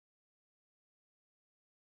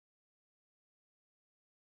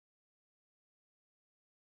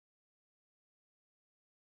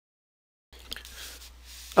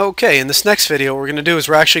Okay, in this next video, what we're going to do is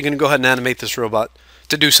we're actually going to go ahead and animate this robot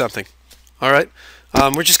to do something. Alright?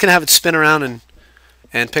 We're just going to have it spin around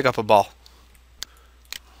and pick up a ball.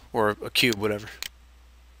 Or a cube, whatever.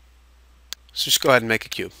 So just go ahead and make a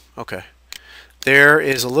cube. Okay. There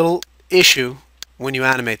is a little issue when you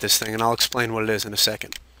animate this thing, and I'll explain what it is in a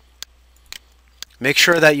second. Make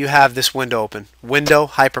sure that you have this window open. Window,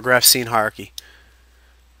 hypergraph, scene hierarchy.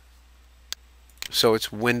 So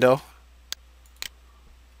it's window,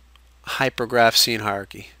 hypergraph, scene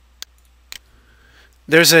hierarchy.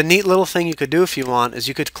 There's a neat little thing you could do if you want, is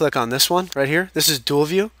you could click on this one right here. This is dual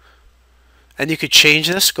view. And you could change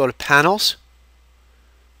this, go to panels,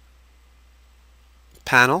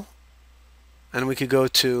 panel, and we could go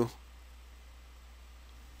to,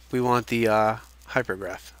 we want the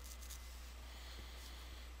hypergraph.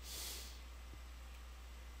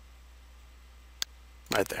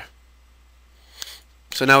 Right there.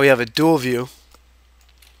 So now we have a dual view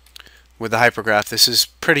with the hypergraph. This is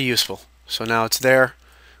pretty useful. So now it's there.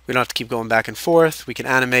 We don't have to keep going back and forth. We can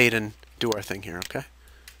animate and do our thing here, okay?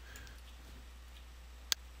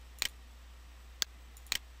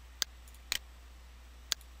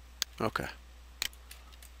 Okay.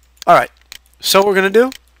 Alright. So what we're going to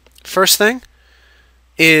do, first thing,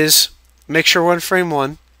 is make sure we're in frame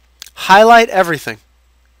 1. Highlight everything.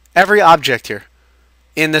 Every object here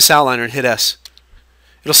in this outliner and hit S.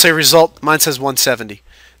 It'll say result. Mine says 170.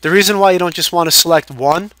 The reason why you don't just want to select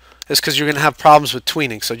one is because you're going to have problems with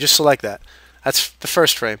tweening. So just select that. That's the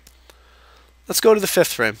first frame. Let's go to the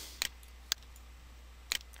 5th frame.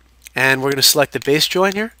 And we're going to select the base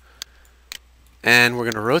joint here. And we're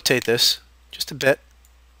going to rotate this just a bit.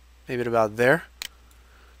 Maybe about there.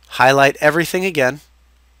 Highlight everything again.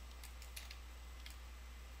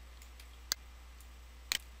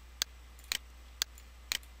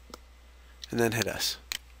 And then hit S.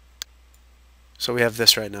 So we have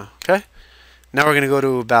this right now, okay? Now we're going to go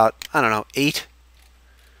to about, I don't know, 8.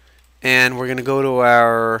 And we're going to go to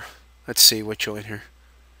our, let's see, what joint here?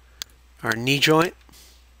 Our knee joint.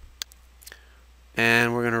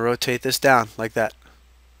 And we're going to rotate this down like that.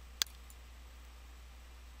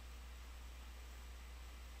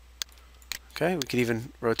 Okay, we could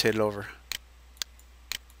even rotate it over.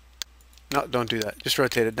 No, don't do that. Just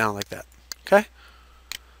rotate it down like that. Okay?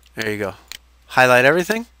 There you go. Highlight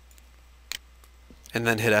everything. And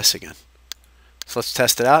then hit S again. So let's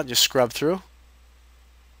test it out. Just scrub through.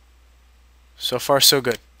 So far, so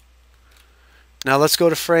good. Now let's go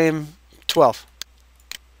to frame 12.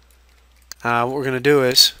 What we're going to do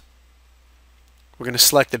is we're going to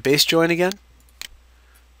select the base joint again.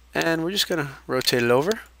 And we're just going to rotate it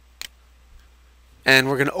over. And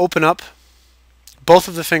we're going to open up both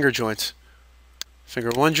of the finger joints.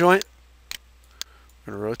 Finger 1 joint.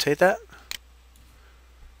 We're going to rotate that.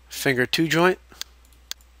 Finger 2 joint.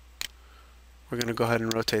 We're going to go ahead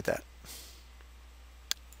and rotate that.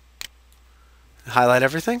 Highlight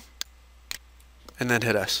everything. And then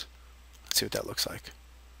hit S. Let's see what that looks like.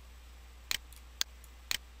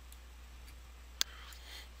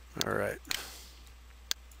 Alright.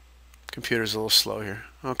 Computer's a little slow here.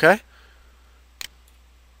 Okay.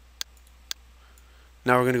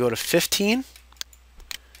 Now we're going to go to 15.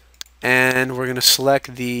 And we're going to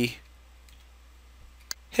select the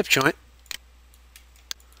hip joint.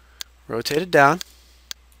 Rotate it down.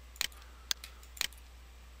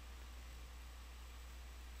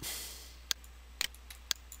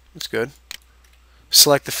 That's good.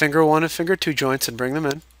 Select the finger 1 and finger 2 joints and bring them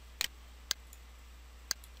in.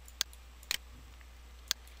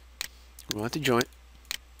 We want the joint.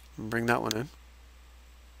 And bring that one in.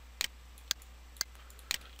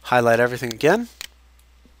 Highlight everything again.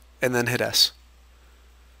 And then hit S.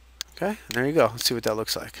 Okay, and there you go. Let's see what that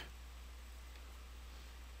looks like.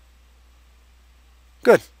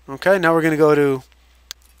 Good. Okay, now we're going to go to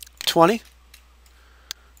 20.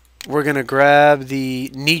 We're going to grab the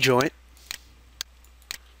knee joint.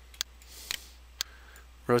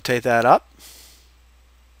 Rotate that up.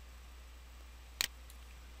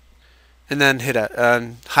 And then hit it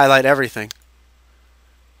and highlight everything.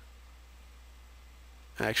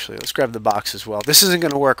 Actually, let's grab the box as well. This isn't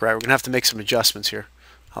going to work right. We're going to have to make some adjustments here.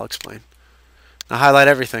 I'll explain. Now highlight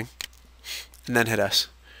everything. And then hit S.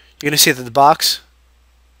 You're going to see that the box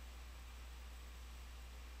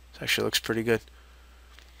actually looks pretty good.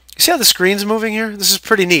 You see how the screen's moving here? This is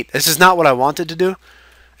pretty neat. This is not what I wanted to do.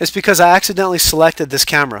 It's because I accidentally selected this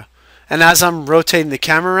camera. And as I'm rotating the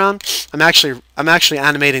camera around, I'm actually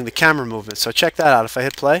animating the camera movement. So check that out. If I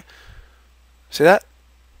hit play, see that?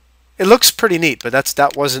 It looks pretty neat, but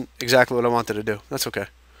that wasn't exactly what I wanted to do. That's okay.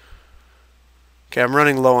 Okay, I'm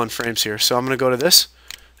running low on frames here, so I'm going to go to this,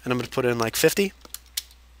 and I'm going to put in like 50.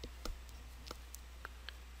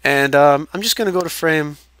 And I'm just going to go to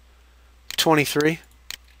frame 23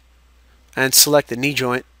 and select the knee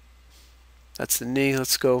joint. That's the knee.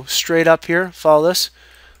 Let's go straight up here. Follow this.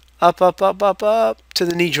 Up, up, up, up, up to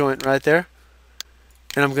the knee joint right there.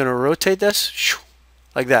 And I'm going to rotate this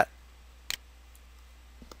like that.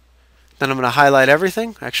 Then I'm going to highlight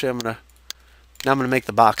everything. Actually, now I'm going to make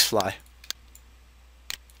the box fly.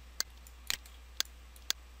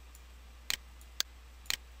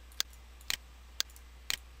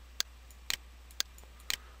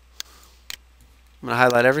 I'm going to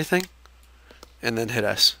highlight everything and then hit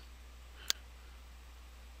S.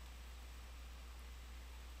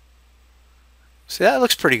 See, that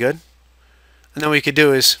looks pretty good. And then what you could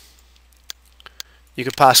do is you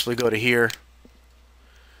could possibly go to here.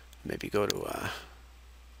 Maybe go to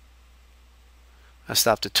I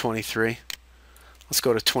stopped at 23. Let's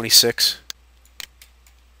go to 26.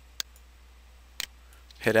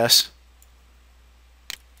 Hit S.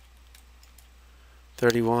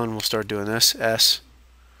 31, we'll start doing this. S.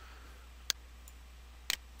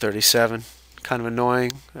 37. Kind of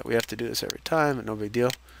annoying that we have to do this every time, but no big deal.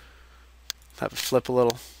 Have it flip a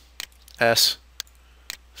little. S.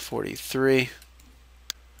 43.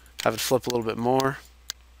 Have it flip a little bit more.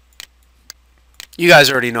 You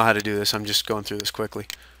guys already know how to do this. I'm just going through this quickly.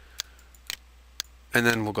 And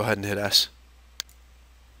then we'll go ahead and hit S.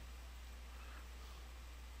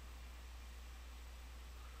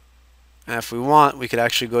 And if we want, we could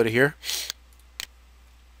actually go to here,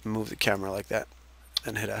 move the camera like that,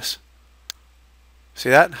 and hit S. See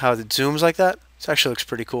that? How it zooms like that? This actually looks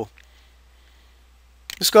pretty cool.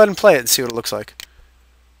 Just go ahead and play it and see what it looks like.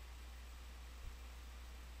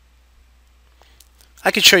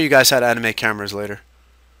 I could show you guys how to animate cameras later.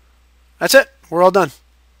 That's it. We're all done.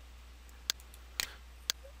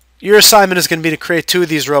 Your assignment is going to be to create 2 of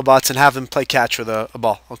these robots and have them play catch with a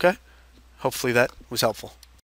ball, okay? Hopefully that was helpful.